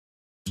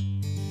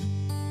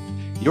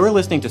You're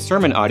listening to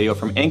sermon audio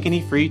from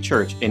Ankeny Free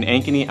Church in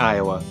Ankeny,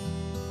 Iowa.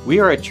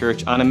 We are a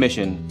church on a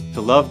mission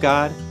to love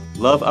God,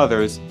 love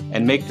others,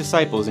 and make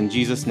disciples in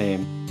Jesus'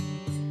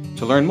 name.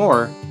 To learn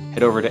more,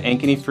 head over to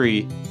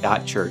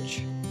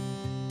ankenyfree.church.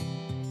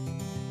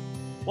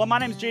 Well, my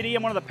name's JD.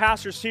 I'm one of the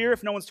pastors here.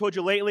 If no one's told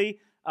you lately,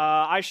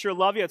 I sure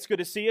love you. It's good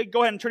to see you.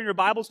 Go ahead and turn your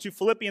Bibles to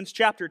Philippians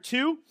chapter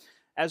 2,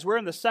 as we're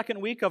in the second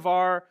week of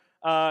our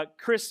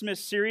Christmas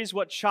series,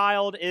 What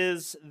Child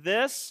Is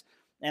This?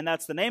 And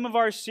that's the name of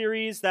our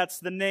series. That's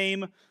the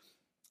name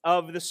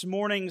of this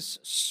morning's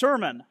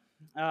sermon.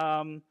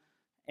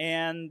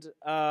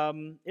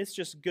 It's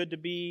just good to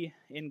be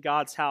in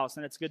God's house,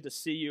 and it's good to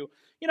see you.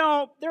 You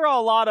know, there are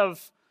a lot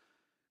of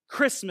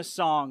Christmas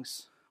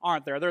songs,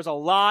 aren't there? There's a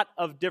lot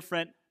of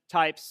different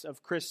types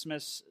of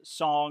Christmas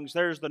songs.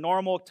 There's the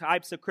normal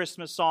types of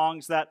Christmas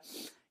songs that,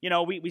 you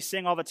know, we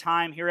sing all the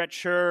time here at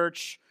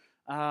church.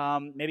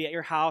 Maybe at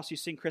your house you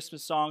sing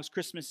Christmas songs,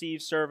 Christmas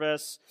Eve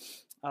service,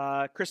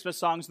 Christmas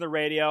songs on the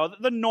radio.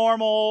 The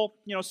normal,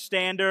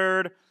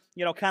 standard,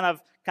 kind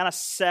of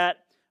set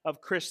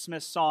of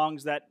Christmas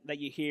songs that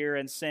you hear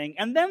and sing.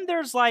 And then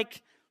there's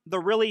like the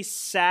really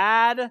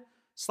sad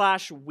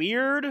 /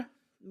 weird,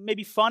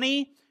 maybe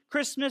funny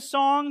Christmas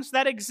songs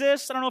that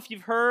exist. I don't know if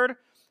you've heard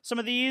some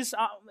of these.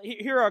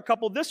 Here are a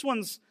couple. This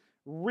one's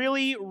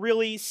really,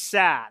 really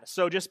sad.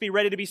 So just be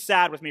ready to be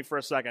sad with me for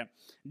a second.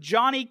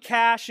 Johnny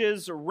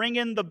Cash's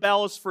Ringin' the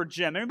Bells for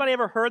Jim. Anybody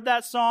ever heard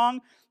that song?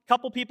 A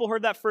couple people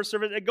heard that first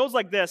service. It goes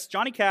like this.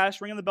 Johnny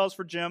Cash, Ringin' the Bells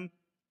for Jim.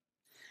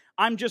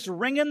 I'm just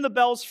ringing the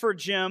bells for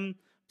Jim.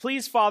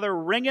 Please, Father,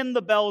 ringin'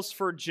 the bells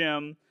for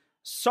Jim.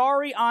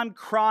 Sorry I'm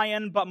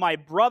crying, but my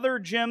brother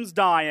Jim's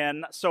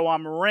dying, so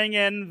I'm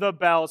ringing the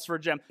bells for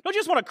Jim. Don't you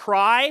just want to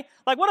cry?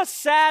 Like, what a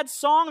sad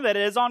song that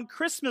is on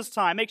Christmas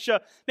time. Makes you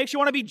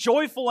want to be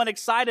joyful and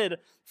excited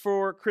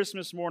for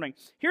Christmas morning.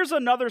 Here's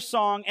another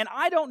song, and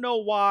I don't know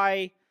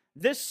why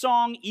this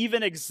song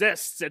even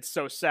exists. It's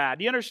so sad.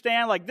 Do you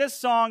understand? Like this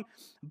song,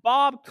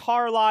 Bob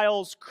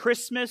Carlyle's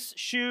Christmas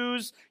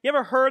Shoes. You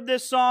ever heard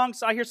this song?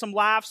 So I hear some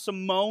laughs,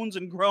 some moans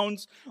and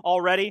groans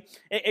already.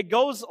 It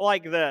goes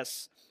like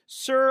this.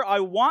 Sir, I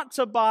want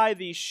to buy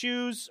these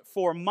shoes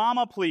for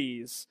Mama,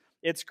 please.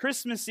 It's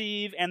Christmas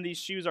Eve, and these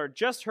shoes are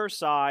just her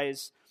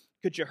size.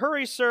 Could you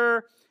hurry,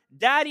 sir?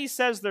 Daddy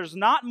says there's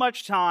not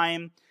much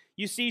time.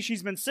 You see,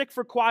 she's been sick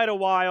for quite a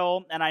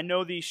while, and I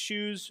know these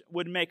shoes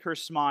would make her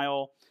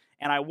smile,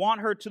 and I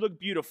want her to look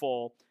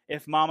beautiful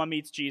if Mama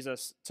meets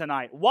Jesus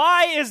tonight.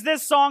 Why is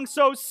this song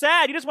so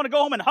sad? You just want to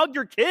go home and hug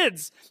your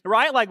kids,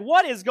 right? Like,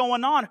 what is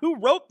going on? Who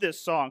wrote this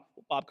song?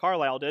 Well, Bob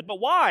Carlyle did, but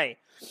why?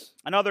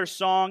 Another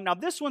song. Now,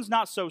 this one's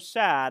not so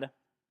sad.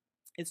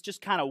 It's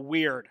just kind of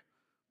weird,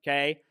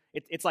 okay?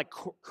 It's like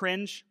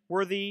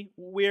cringe-worthy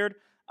weird.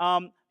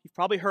 You've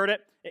probably heard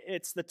it.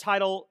 It's the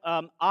title,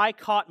 I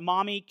Caught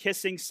Mommy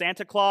Kissing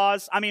Santa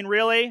Claus. I mean,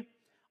 really?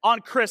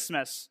 On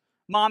Christmas.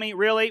 Mommy,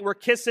 really? We're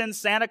kissing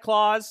Santa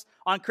Claus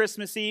on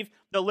Christmas Eve?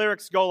 The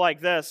lyrics go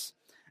like this.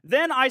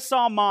 Then I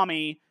saw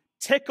Mommy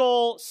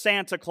tickle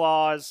Santa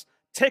Claus,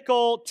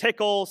 tickle,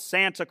 tickle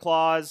Santa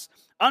Claus,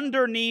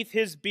 underneath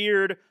his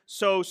beard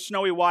so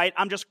snowy white.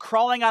 I'm just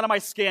crawling out of my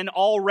skin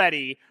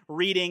already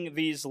reading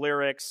these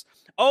lyrics.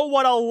 Oh,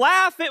 what a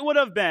laugh it would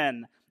have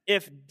been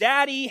if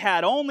Daddy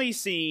had only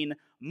seen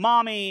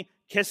Mommy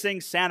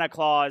kissing Santa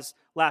Claus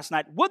last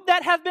night. Would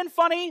that have been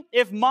funny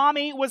if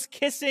Mommy was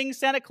kissing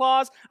Santa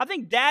Claus? I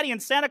think Daddy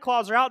and Santa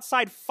Claus are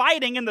outside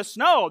fighting in the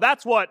snow.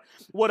 That's what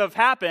would have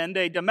happened,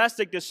 a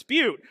domestic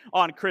dispute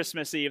on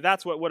Christmas Eve.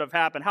 That's what would have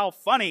happened. How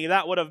funny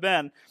that would have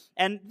been.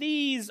 And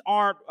these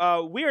aren't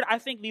weird. I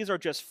think these are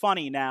just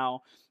funny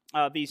now,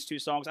 these two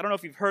songs. I don't know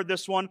if you've heard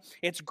this one.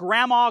 It's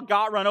Grandma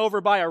Got Run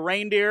Over by a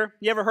Reindeer.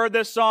 You ever heard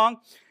this song?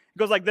 It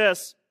goes like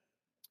this.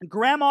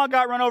 Grandma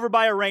got run over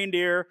by a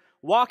reindeer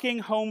walking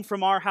home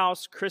from our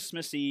house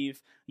Christmas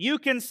Eve. You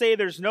can say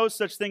there's no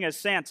such thing as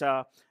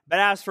Santa, but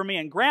as for me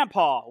and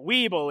Grandpa,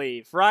 we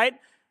believe, right?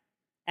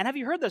 And have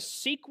you heard the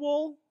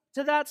sequel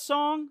to that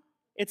song?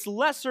 It's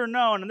lesser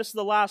known, and this is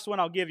the last one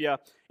I'll give you.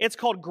 It's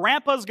called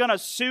Grandpa's Gonna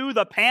Sue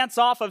the Pants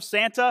Off of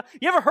Santa.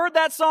 You ever heard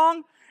that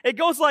song? It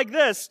goes like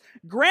this.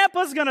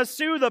 Grandpa's gonna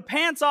sue the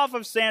pants off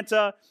of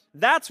Santa.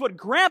 That's what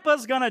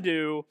Grandpa's gonna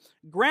do.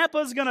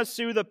 Grandpa's gonna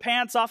sue the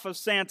pants off of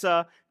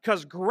Santa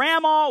because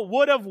Grandma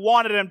would have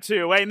wanted him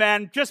to.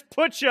 Amen. Just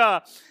put you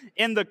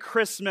in the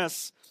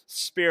Christmas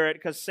spirit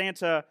because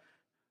Santa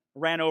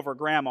ran over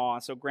Grandma,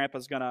 so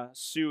Grandpa's gonna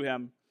sue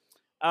him.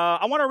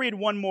 I want to read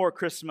one more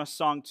Christmas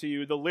song to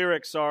you. The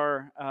lyrics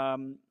are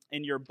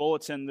in your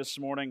bulletin this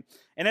morning,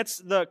 and it's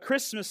the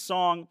Christmas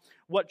song,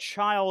 What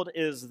Child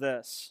Is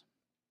This?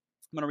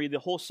 I'm going to read the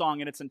whole song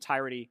in its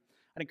entirety.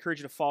 I'd encourage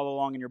you to follow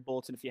along in your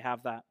bulletin if you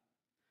have that.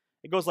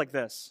 It goes like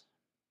this.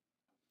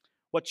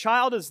 What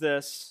child is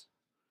this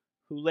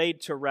who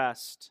laid to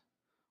rest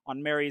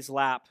on Mary's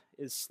lap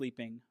is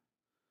sleeping,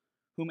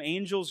 whom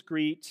angels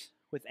greet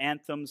with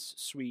anthems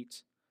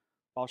sweet,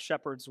 while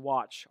shepherds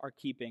watch are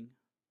keeping?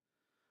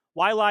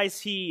 Why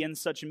lies he in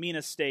such mean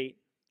estate,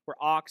 where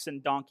ox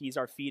and donkeys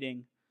are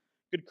feeding?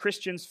 Good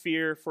Christians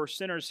fear, for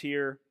sinners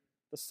here,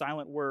 The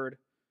silent word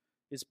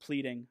is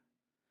pleading.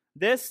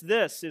 This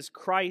is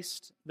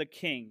Christ the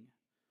King,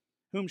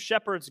 whom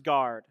shepherds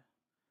guard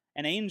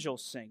and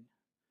angels sing.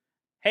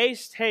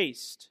 Haste,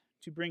 haste,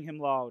 to bring him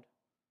laud,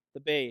 the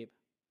babe,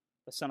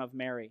 the Son of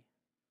Mary.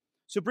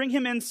 So bring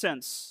him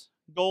incense,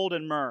 gold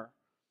and myrrh.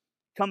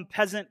 Come,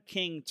 peasant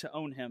king, to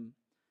own him.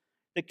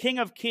 The King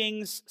of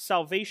kings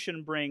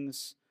salvation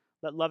brings.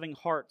 Let loving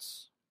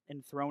hearts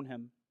enthrone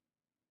him.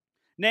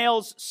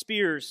 Nails,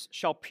 spears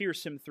shall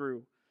pierce him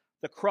through.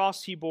 The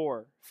cross he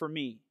bore for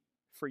me,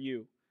 for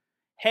you.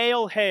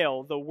 Hail,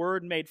 hail, the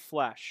Word made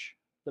flesh,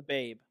 the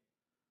babe,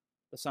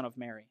 the Son of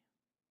Mary.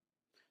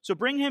 So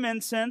bring him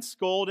incense,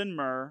 gold, and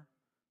myrrh.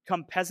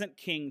 Come, peasant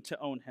king, to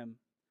own him.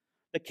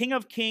 The King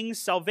of kings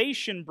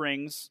salvation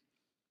brings.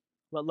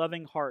 Let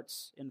loving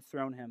hearts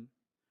enthrone him.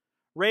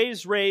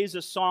 Raise, raise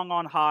a song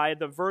on high.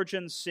 The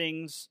virgin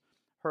sings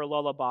her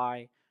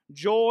lullaby.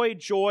 Joy,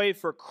 joy,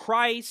 for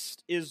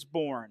Christ is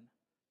born,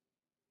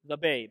 the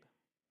babe,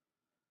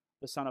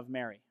 the Son of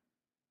Mary.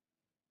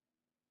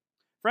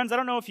 Friends, I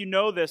don't know if you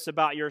know this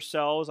about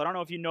yourselves. I don't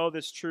know if you know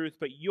this truth,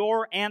 but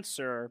your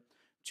answer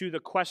to the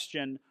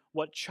question,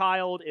 what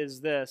child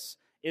is this,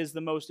 is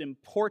the most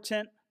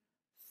important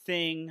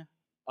thing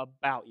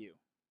about you.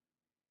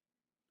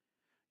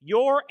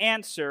 Your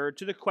answer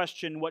to the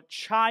question, what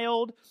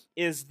child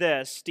is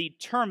this,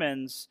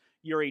 determines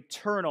your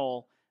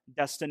eternal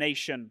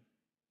destination.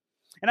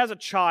 And as a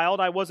child,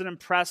 I wasn't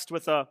impressed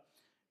with a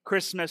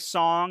Christmas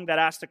song that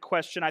asked a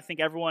question I think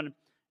everyone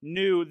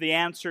knew the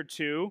answer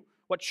to.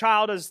 What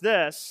child is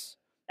this?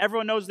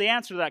 Everyone knows the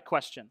answer to that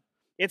question.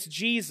 It's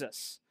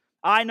Jesus.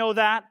 I know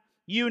that.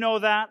 You know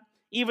that.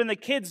 Even the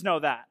kids know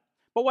that.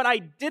 But what I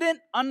didn't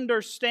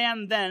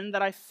understand then,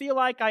 that I feel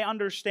like I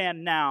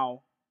understand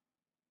now,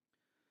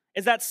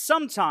 is that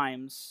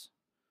sometimes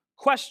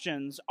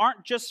questions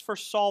aren't just for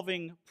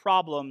solving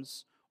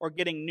problems or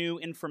getting new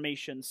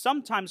information.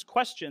 Sometimes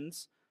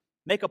questions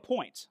make a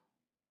point.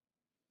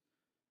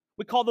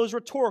 We call those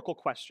rhetorical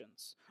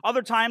questions.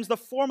 Other times, the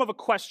form of a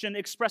question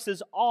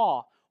expresses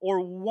awe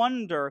or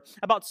wonder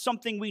about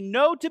something we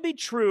know to be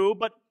true,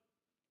 but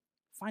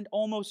find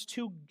almost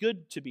too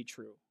good to be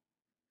true.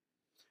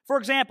 For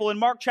example, in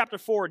Mark chapter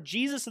 4,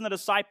 Jesus and the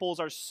disciples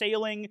are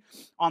sailing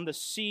on the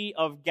Sea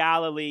of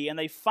Galilee, and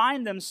they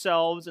find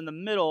themselves in the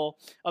middle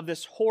of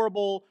this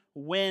horrible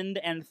wind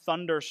and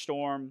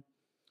thunderstorm.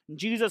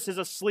 Jesus is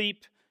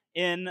asleep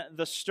in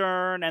the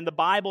stern, and the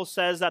Bible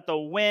says that the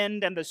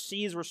wind and the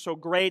seas were so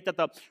great that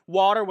the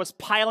water was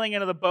piling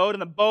into the boat,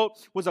 and the boat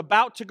was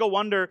about to go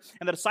under,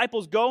 and the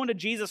disciples go into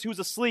Jesus, who's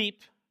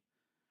asleep,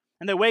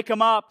 and they wake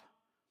him up,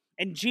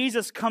 and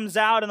Jesus comes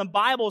out, and the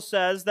Bible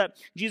says that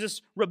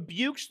Jesus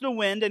rebukes the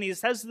wind, and he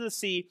says to the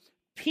sea,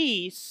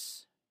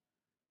 "Peace,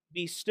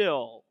 be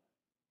still."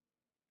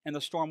 And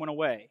the storm went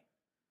away.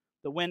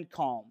 The wind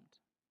calmed,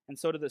 and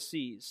so did the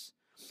seas.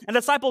 And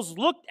the disciples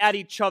looked at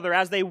each other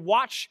as they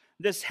watch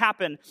this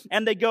happen,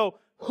 and they go,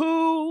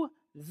 "Who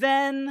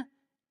then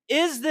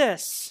is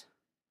this,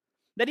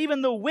 that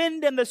even the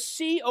wind and the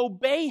sea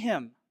obey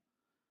him?"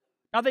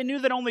 Now they knew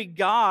that only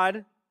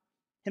God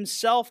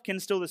himself can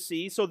still the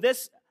sea, so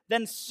this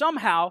then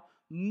somehow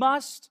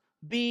must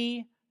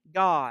be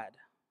God.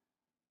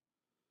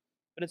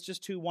 But it's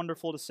just too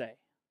wonderful to say.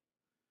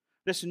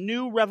 This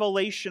new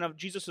revelation of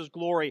Jesus'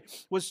 glory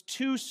was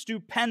too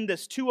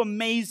stupendous, too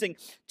amazing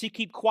to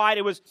keep quiet.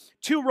 It was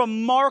too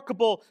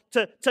remarkable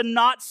to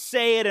not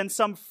say it in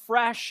some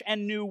fresh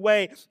and new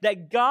way,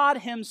 that God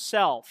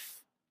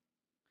himself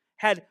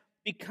had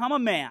become a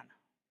man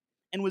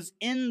and was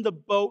in the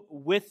boat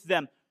with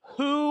them.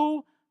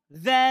 Who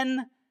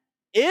then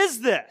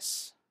is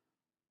this?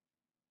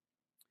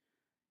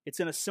 It's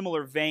in a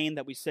similar vein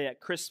that we say at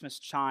Christmas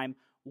time,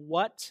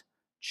 what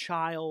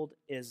child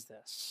is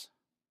this?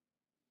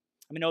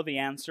 We know the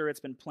answer. It's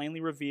been plainly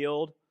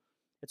revealed.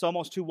 It's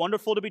almost too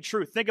wonderful to be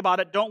true. Think about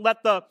it. Don't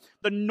let the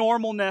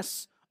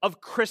normalness of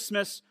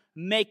Christmas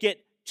make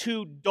it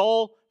too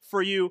dull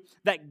for you,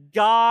 that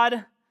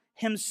God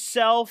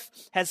himself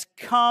has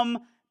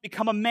become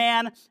a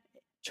man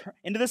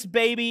into this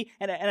baby,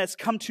 and has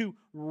come to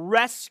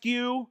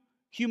rescue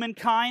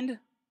humankind.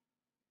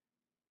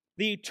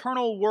 The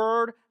eternal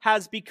Word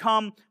has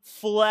become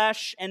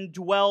flesh and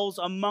dwells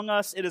among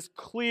us. It is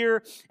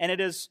clear and it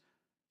is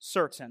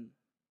certain.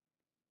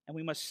 And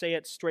we must say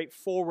it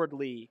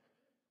straightforwardly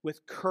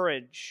with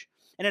courage.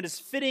 And it is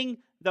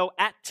fitting, though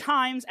at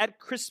times, at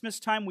Christmas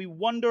time, we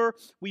wonder,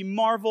 we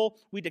marvel,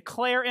 we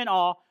declare in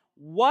awe,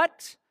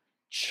 what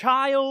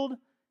child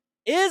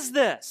is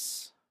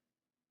this?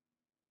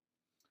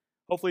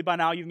 Hopefully by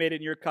now you've made it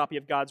in your copy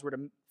of God's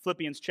Word,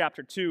 Philippians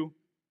chapter 2.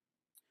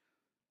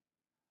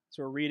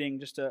 So we're reading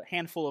just a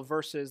handful of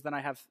verses. Then I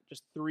have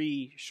just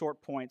 3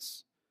 short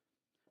points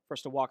for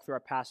us to walk through our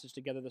passage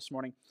together this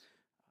morning.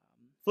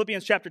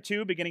 Philippians chapter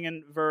 2, beginning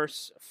in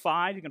verse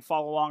 5. You can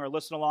follow along or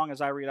listen along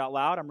as I read out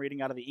loud. I'm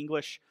reading out of the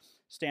English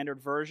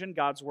Standard Version.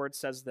 God's Word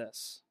says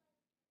this: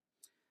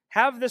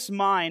 "Have this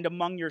mind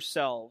among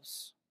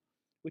yourselves,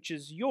 which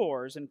is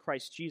yours in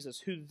Christ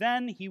Jesus, who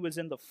then he was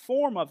in the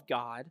form of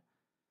God,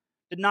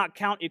 did not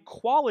count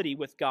equality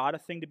with God a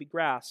thing to be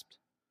grasped,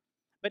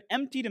 but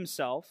emptied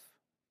himself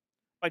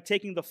by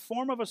taking the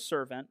form of a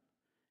servant,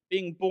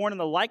 being born in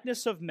the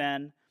likeness of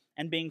men,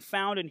 and being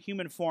found in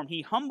human form.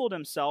 He humbled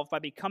himself by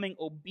becoming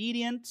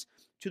obedient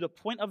to the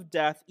point of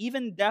death,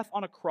 even death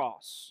on a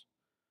cross.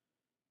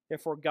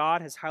 Therefore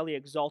God has highly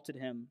exalted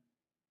him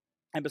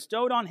and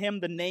bestowed on him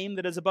the name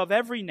that is above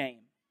every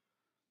name,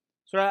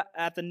 so that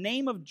at the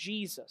name of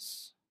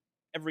Jesus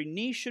every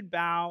knee should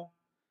bow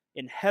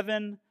in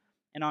heaven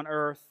and on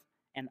earth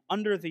and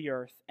under the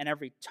earth, and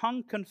every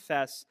tongue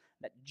confess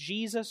that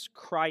Jesus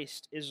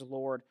Christ is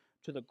Lord,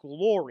 to the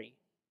glory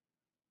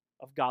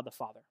of God the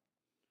Father.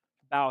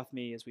 Bow with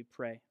me as we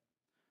pray.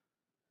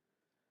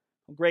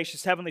 Oh,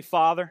 gracious Heavenly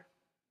Father,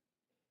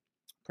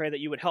 pray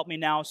that you would help me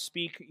now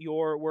speak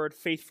your word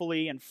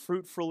faithfully and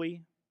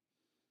fruitfully.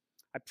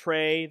 I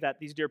pray that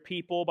these dear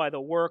people, by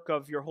the work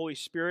of your Holy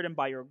Spirit and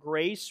by your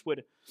grace,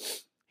 would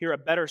hear a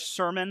better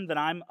sermon than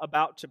I'm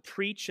about to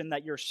preach, and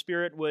that your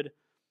Spirit would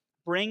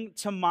bring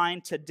to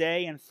mind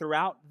today and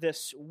throughout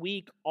this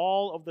week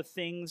all of the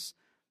things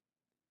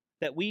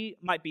that we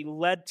might be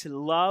led to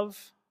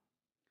love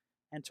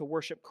and to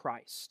worship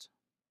Christ.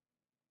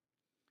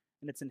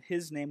 And it's in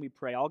his name we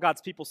pray. All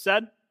God's people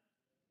said,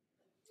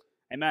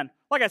 amen.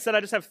 Like I said, I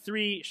just have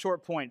 3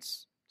 short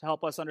points to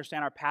help us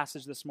understand our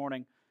passage this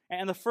morning.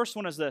 And the first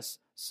one is this: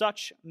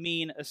 such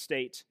mean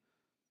estate.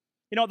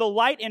 You know, the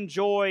light and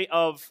joy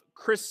of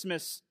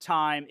Christmas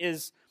time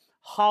is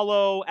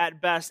hollow at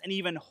best and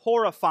even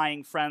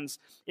horrifying, friends,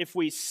 if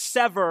we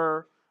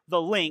sever the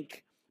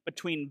link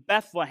between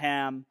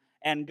Bethlehem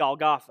and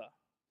Golgotha.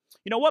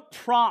 You know, what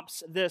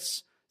prompts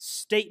this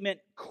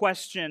statement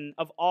question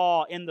of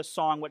awe in the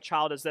song, "What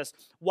child is this?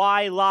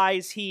 Why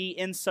lies he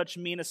in such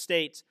mean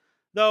estate?"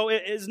 Though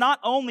it is not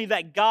only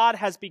that God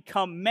has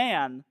become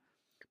man,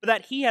 but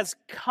that he has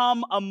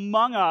come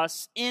among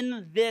us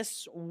in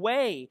this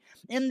way,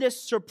 in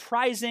this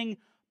surprising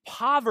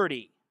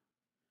poverty.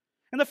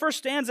 And the first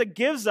stanza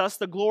gives us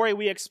the glory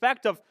we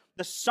expect of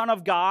the Son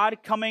of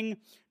God coming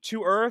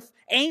to earth.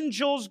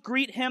 Angels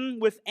greet him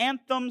with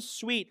anthems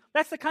sweet.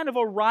 That's the kind of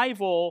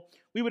arrival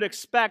we would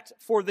expect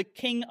for the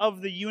King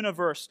of the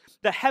universe.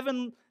 The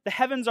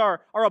heavens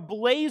are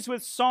ablaze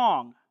with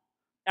song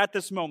at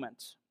this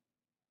moment.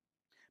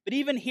 But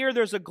even here,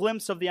 there's a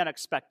glimpse of the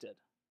unexpected.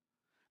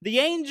 The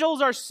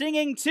angels are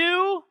singing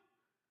to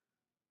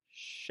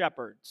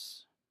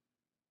shepherds.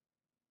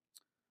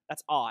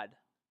 That's odd.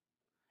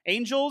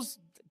 Angels,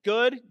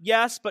 good,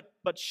 yes,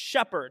 but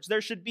shepherds.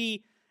 There should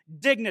be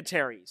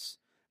dignitaries.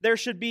 There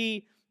should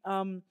be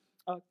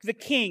the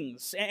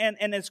kings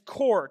and his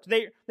court.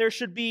 There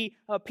should be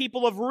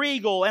people of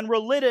regal and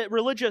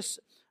religious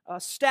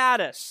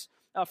status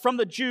from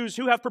the Jews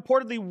who have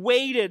purportedly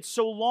waited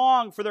so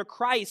long for their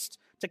Christ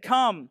to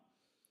come.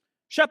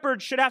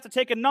 Shepherds should have to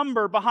take a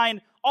number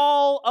behind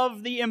all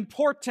of the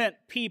important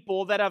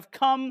people that have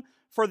come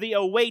for the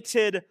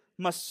awaited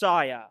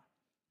Messiah.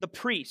 The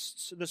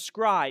priests, the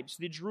scribes,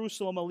 the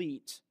Jerusalem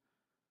elite.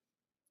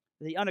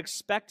 The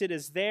unexpected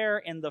is there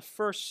in the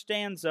first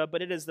stanza,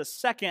 but it is the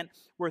second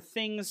where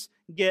things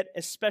get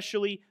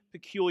especially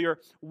peculiar.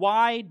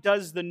 Why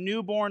does the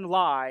newborn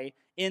lie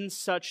in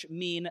such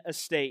mean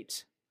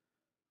estate?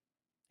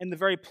 In the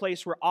very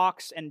place where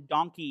ox and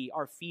donkey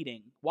are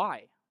feeding.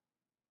 Why?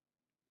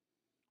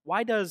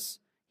 Why does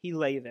he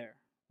lay there?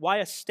 Why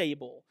a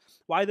stable?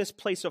 Why this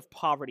place of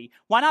poverty?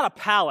 Why not a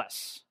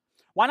palace?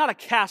 Why not a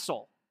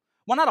castle?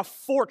 Why not a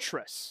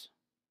fortress?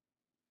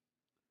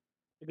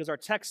 Because our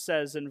text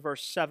says in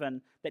verse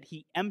 7 that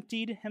he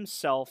emptied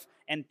himself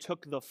and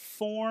took the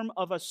form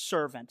of a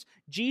servant.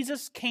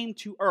 Jesus came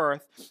to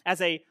earth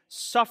as a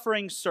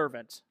suffering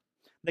servant.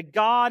 The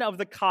God of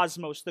the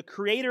cosmos, the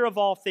creator of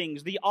all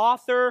things, the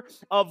author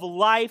of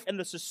life and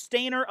the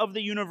sustainer of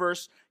the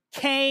universe,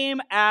 came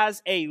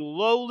as a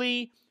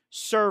lowly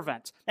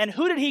servant. And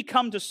who did he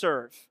come to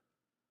serve?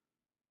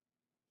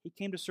 He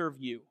came to serve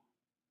you.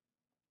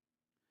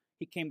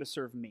 He came to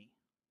serve me.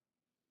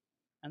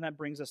 And that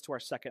brings us to our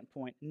second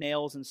point,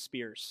 nails and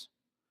spears.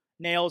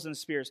 Nails and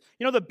spears.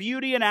 You know, the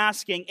beauty in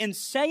asking, in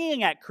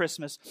saying at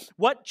Christmas,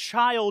 "What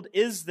child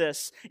is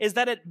this?" is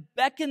that it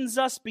beckons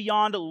us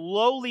beyond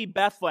lowly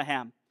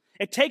Bethlehem.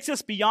 It takes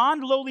us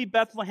beyond lowly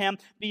Bethlehem,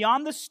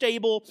 beyond the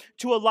stable,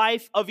 to a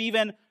life of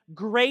even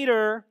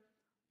greater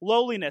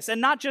lowliness.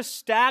 And not just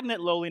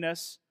stagnant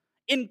lowliness,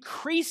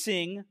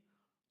 increasing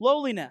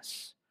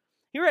lowliness.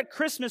 Here at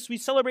Christmas, we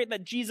celebrate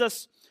that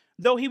Jesus,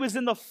 though he was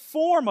in the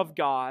form of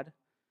God,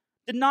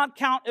 did not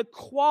count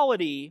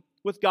equality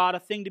with God a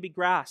thing to be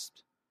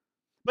grasped,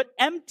 but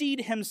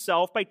emptied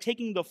himself by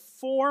taking the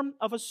form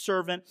of a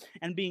servant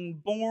and being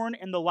born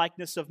in the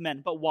likeness of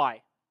men. But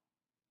why?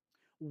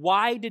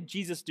 Why did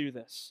Jesus do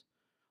this?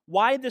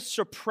 Why this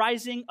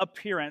surprising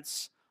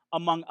appearance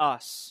among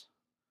us?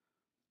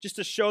 Just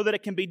to show that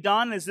it can be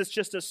done? Is this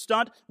just a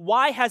stunt?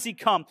 Why has he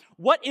come?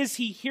 What is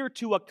he here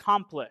to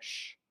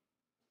accomplish?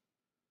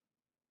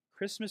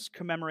 Christmas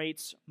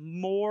commemorates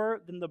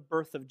more than the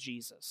birth of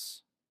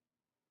Jesus.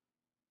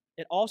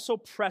 it also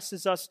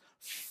presses us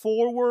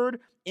forward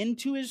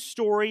into his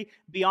story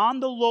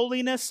beyond the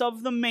lowliness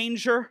of the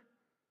manger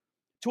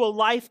to a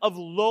life of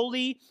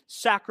lowly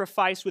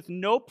sacrifice with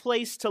no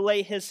place to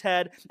lay his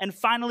head, and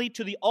finally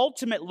to the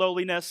ultimate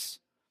lowliness,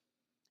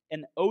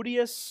 an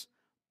odious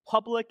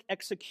public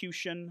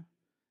execution,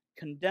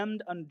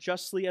 condemned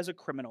unjustly as a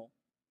criminal.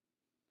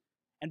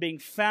 And being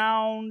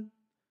found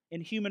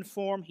in human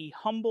form, he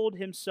humbled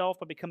himself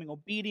by becoming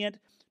obedient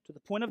to the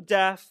point of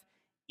death,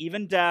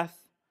 even death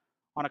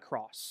on a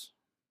cross.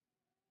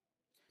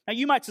 Now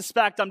you might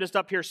suspect I'm just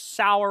up here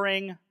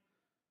souring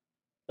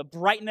the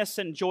brightness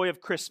and joy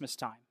of Christmas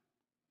time.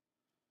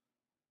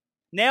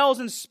 Nails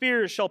and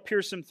spears shall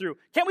pierce him through.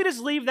 Can't we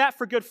just leave that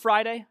for Good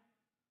Friday?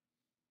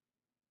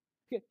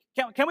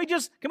 Can we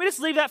just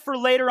leave that for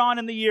later on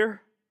in the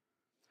year?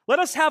 Let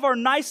us have our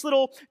nice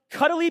little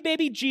cuddly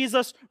baby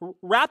Jesus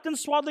wrapped in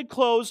swaddling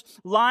clothes,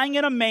 lying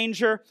in a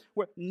manger,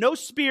 where no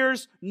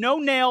spears, no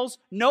nails,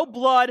 no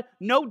blood,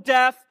 no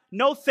death,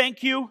 no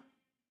thank you.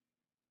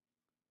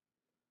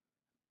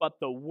 But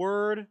the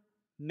Word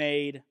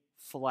made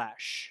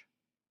flesh,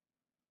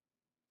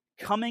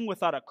 coming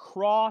without a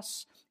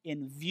cross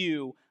in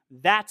view,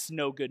 that's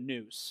no good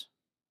news.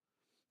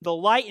 The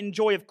light and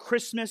joy of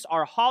Christmas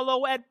are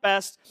hollow at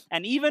best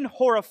and even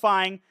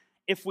horrifying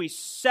if we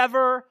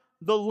sever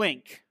the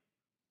link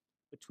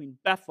between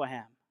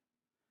Bethlehem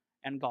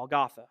and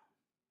Golgotha.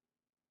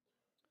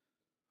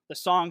 The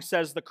song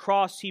says, the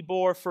cross he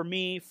bore for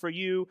me, for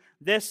you.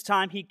 This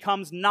time he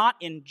comes not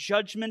in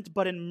judgment,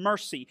 but in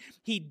mercy.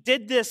 He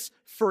did this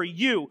for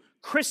you.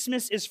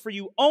 Christmas is for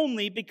you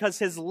only because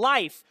his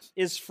life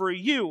is for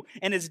you,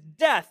 and his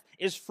death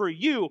is for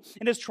you,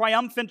 and his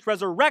triumphant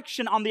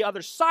resurrection on the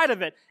other side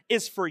of it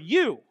is for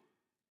you.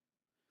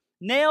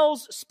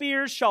 Nails,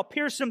 spears shall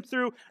pierce him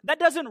through. That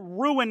doesn't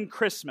ruin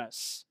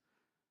Christmas.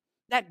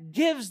 That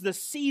gives the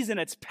season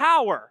its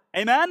power.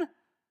 Amen?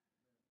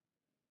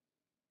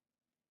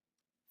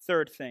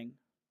 Third thing,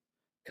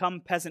 come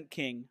peasant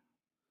king.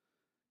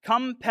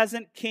 Come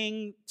peasant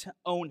king to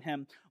own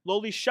him.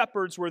 Lowly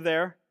shepherds were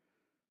there.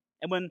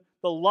 And when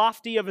the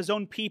lofty of his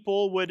own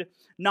people would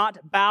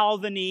not bow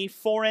the knee,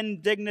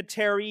 foreign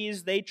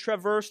dignitaries, they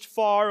traversed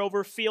far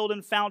over field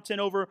and fountain,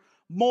 over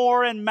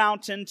moor and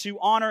mountain to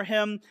honor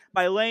him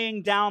by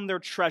laying down their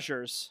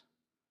treasures.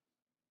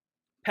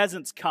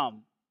 Peasants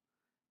come,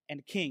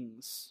 and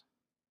kings.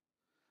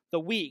 The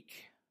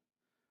weak,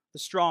 the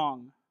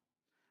strong,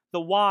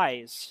 the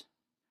wise,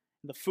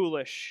 the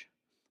foolish,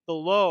 the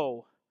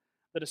low,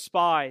 the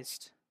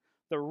despised,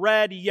 the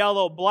red,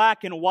 yellow,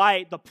 black, and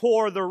white, the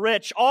poor, the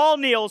rich, all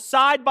kneel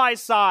side by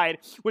side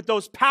with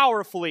those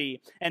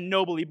powerfully and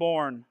nobly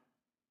born.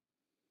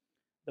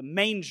 The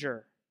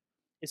manger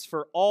is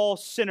for all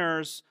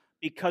sinners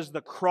because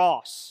the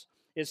cross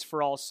is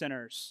for all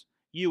sinners,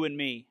 you and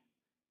me,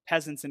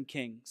 peasants and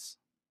kings.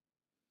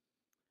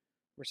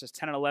 Verses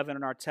 10 and 11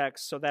 in our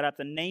text, so that at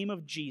the name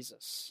of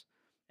Jesus,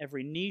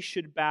 every knee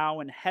should bow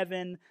in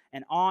heaven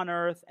and on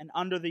earth and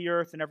under the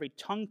earth, and every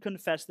tongue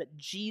confess that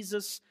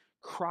Jesus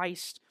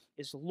Christ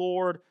is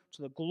Lord,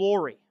 to the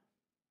glory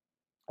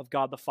of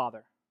God the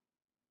Father.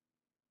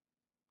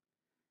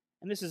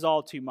 And this is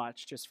all too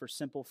much just for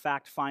simple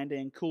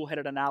fact-finding,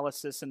 cool-headed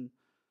analysis, and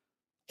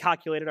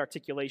calculated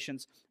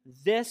articulations.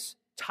 This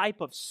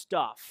type of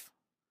stuff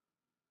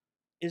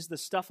is the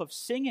stuff of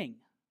singing.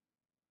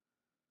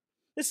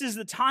 This is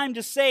the time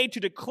to say, to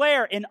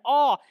declare in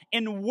awe,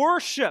 in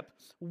worship,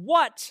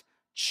 what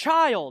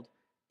child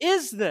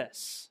is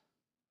this?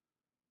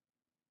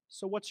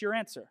 So what's your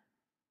answer?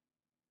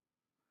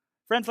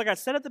 Friends, like I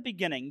said at the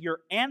beginning,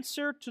 your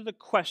answer to the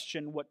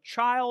question, what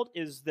child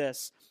is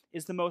this,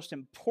 is the most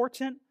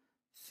important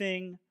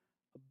thing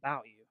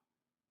about you.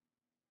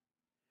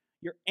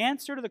 Your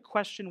answer to the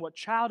question, what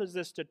child is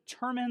this,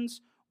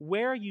 determines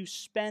where you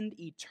spend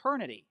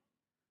eternity.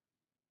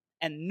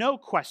 And no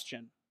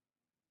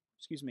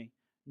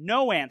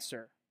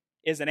answer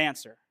is an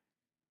answer.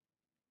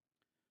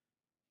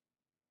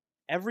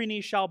 Every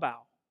knee shall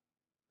bow,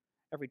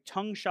 every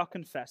tongue shall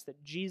confess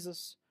that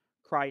Jesus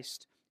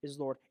Christ is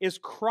Lord. Is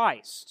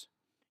Christ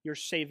your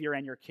Savior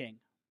and your King?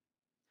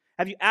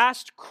 Have you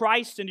asked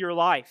Christ into your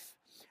life?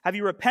 Have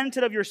you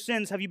repented of your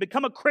sins? Have you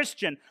become a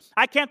Christian?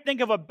 I can't think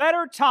of a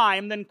better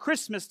time than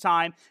Christmas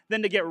time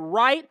than to get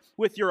right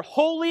with your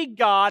holy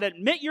God,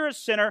 admit you're a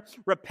sinner,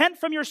 repent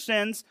from your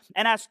sins,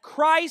 and ask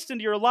Christ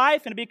into your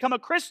life and become a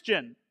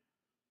Christian.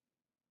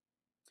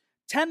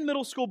 10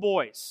 middle school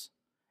boys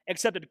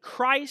accepted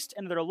Christ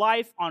into their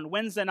life on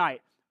Wednesday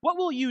night. What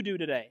will you do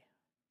today?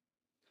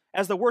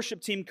 As the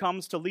worship team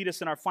comes to lead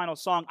us in our final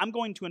song, I'm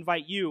going to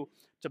invite you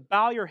to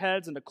bow your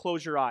heads and to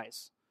close your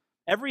eyes.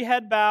 Every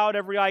head bowed,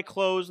 every eye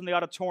closed in the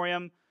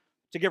auditorium,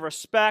 to give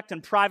respect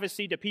and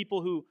privacy to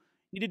people who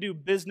need to do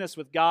business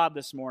with God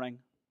this morning.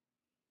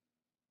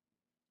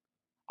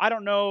 I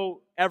don't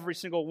know every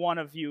single one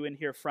of you in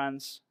here,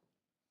 friends.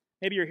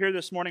 Maybe you're here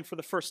this morning for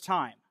the first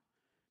time.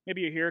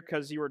 Maybe you're here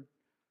because you were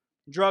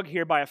drugged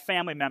here by a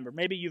family member.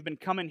 Maybe you've been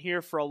coming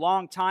here for a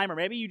long time, or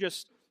maybe you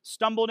just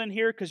stumbled in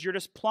here because you're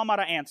just plumb out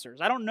of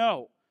answers. I don't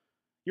know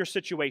your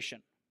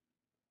situation.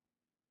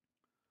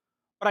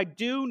 But I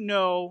do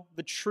know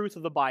the truth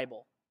of the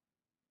Bible,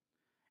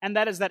 and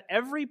that is that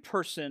every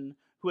person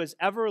who has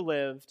ever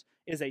lived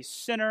is a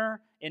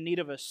sinner in need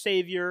of a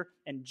Savior,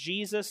 and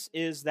Jesus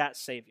is that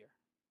Savior.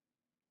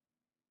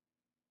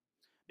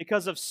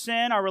 Because of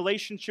sin, our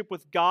relationship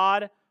with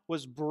God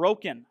was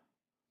broken.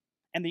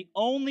 And the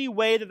only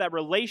way that that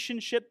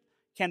relationship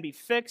can be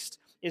fixed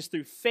is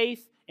through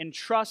faith and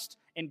trust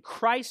in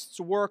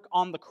Christ's work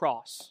on the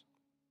cross.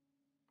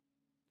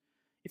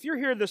 If you're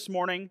here this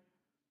morning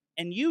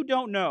and you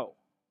don't know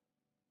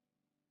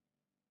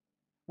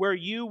where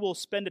you will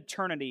spend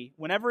eternity,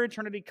 whenever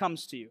eternity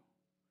comes to you,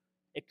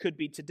 it could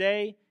be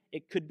today,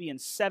 it could be in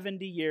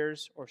 70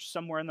 years, or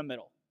somewhere in the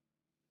middle.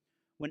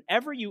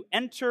 Whenever you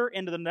enter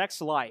into the next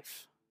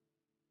life,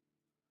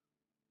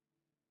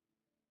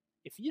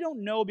 if you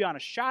don't know beyond a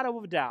shadow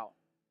of a doubt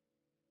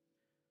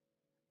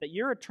that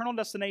your eternal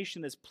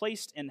destination is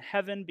placed in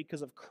heaven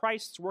because of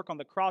Christ's work on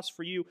the cross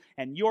for you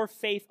and your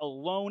faith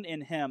alone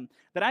in Him,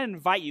 then I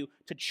invite you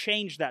to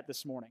change that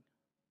this morning.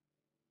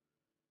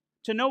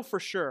 To know for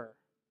sure,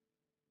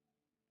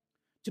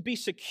 to be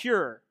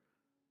secure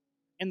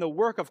in the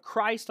work of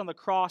Christ on the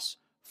cross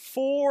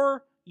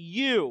for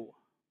you.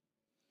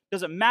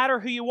 Doesn't matter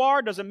who you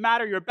are, doesn't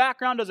matter your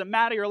background, doesn't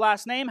matter your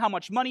last name, how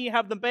much money you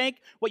have in the bank,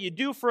 what you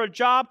do for a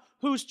job,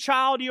 whose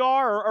child you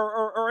are,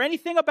 or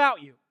anything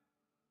about you.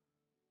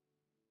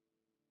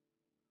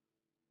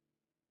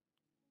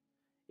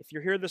 If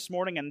you're here this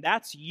morning and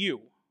that's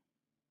you,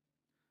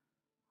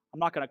 I'm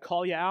not going to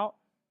call you out.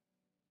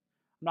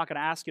 I'm not going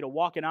to ask you to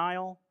walk an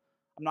aisle.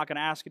 I'm not going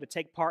to ask you to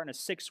take part in a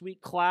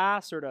 6-week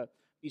class or to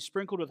be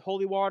sprinkled with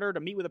holy water, to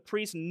meet with a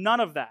priest. None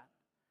of that.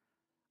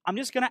 I'm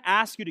just going to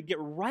ask you to get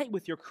right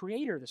with your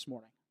Creator this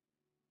morning.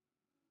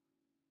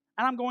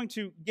 And I'm going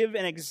to give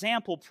an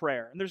example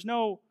prayer. And there's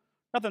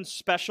nothing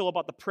special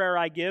about the prayer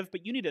I give,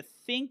 but you need to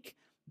think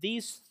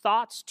these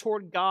thoughts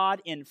toward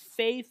God in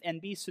faith and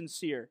be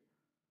sincere.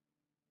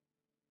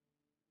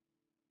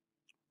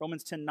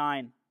 Romans 10:9,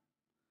 one of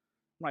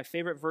my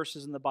favorite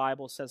verses in the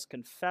Bible, says,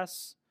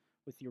 "Confess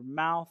with your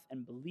mouth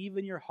and believe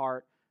in your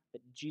heart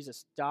that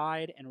Jesus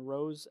died and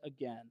rose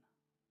again,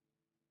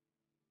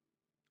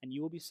 and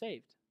you will be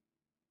saved."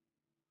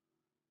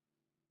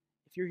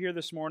 If you're here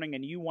this morning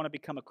and you want to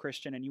become a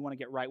Christian and you want to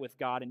get right with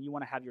God and you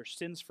want to have your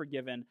sins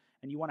forgiven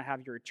and you want to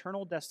have your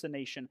eternal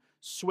destination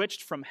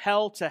switched from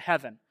hell to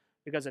heaven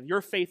because of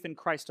your faith in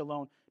Christ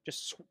alone,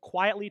 just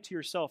quietly to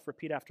yourself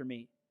repeat after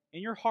me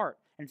in your heart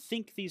and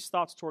think these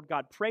thoughts toward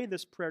God. Pray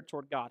this prayer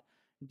toward God.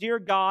 Dear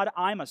God,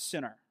 I'm a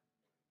sinner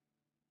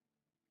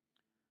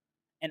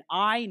and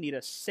I need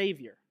a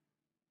Savior.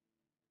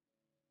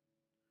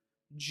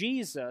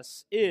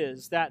 Jesus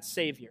is that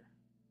Savior.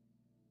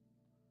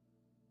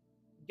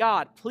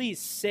 God, please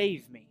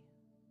save me.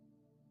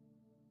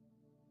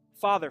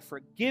 Father,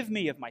 forgive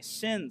me of my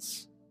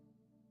sins.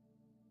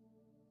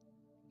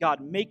 God,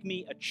 make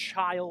me a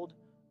child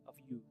of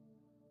you.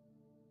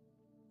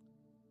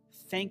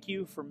 Thank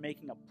you for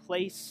making a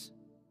place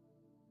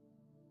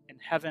in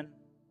heaven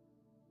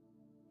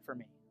for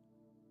me.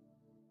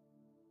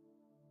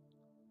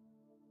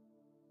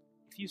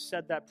 If you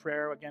said that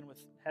prayer, again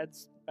with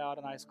heads bowed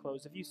and eyes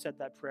closed, if you said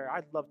that prayer,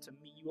 I'd love to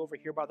meet you over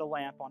here by the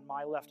lamp on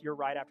my left, your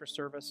right after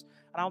service,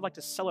 and I would like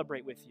to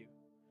celebrate with you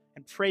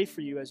and pray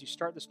for you as you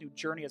start this new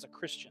journey as a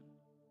Christian.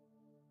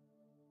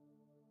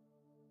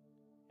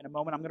 In a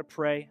moment, I'm going to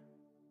pray,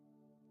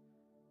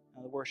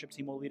 and the worship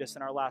team will lead us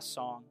in our last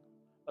song.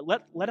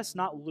 But let us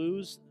not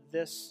lose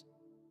this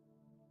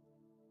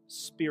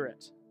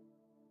spirit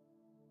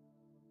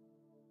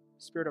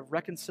of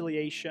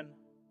reconciliation,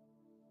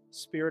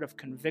 spirit of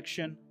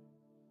conviction,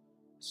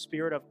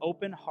 spirit of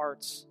open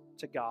hearts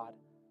to God,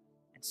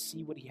 and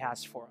see what He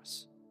has for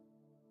us.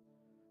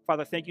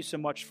 Father, thank you so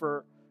much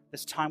for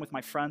this time with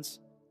my friends.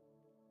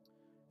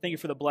 Thank you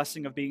for the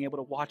blessing of being able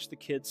to watch the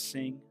kids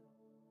sing.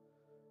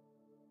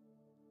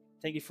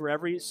 Thank you for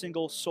every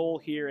single soul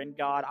here. And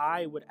God,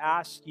 I would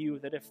ask you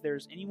that if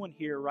there's anyone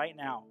here right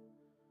now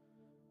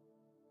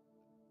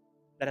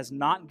that has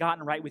not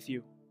gotten right with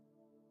you,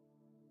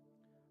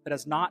 that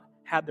has not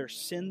had their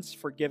sins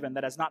forgiven,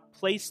 that has not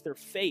placed their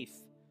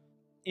faith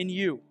in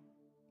you,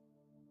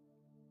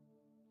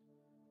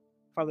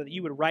 Father, that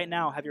you would right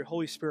now have your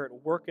Holy Spirit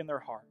work in their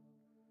heart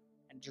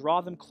and draw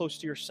them close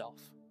to yourself,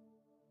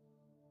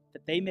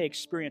 that they may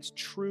experience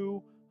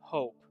true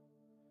hope,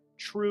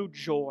 true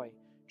joy,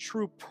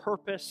 true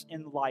purpose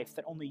in life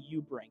that only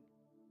you bring.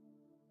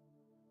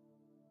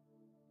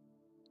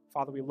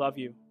 Father, we love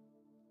you.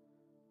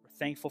 We're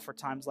thankful for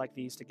times like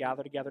these to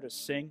gather together, to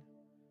sing,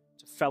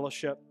 to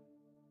fellowship,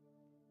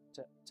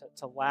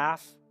 to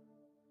laugh,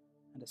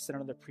 and to sit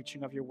under the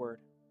preaching of your word.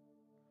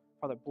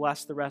 Father,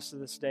 bless the rest of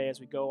this day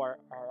as we go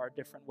our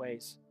different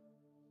ways.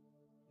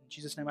 In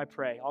Jesus' name I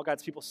pray. All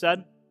God's people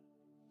said,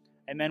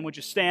 amen. Would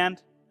you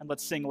stand and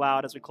let's sing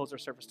loud as we close our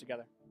service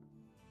together.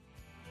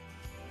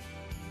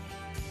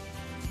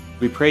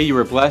 We pray you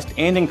were blessed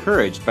and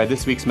encouraged by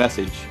this week's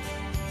message.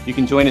 You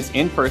can join us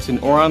in person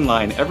or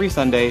online every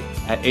Sunday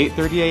at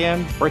 8:30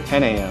 a.m. or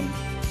 10 a.m.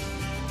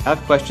 Have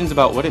questions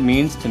about what it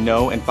means to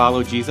know and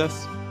follow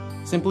Jesus?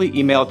 Simply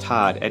email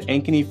Todd at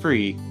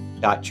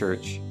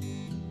ankenyfree.church.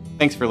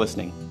 Thanks for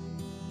listening.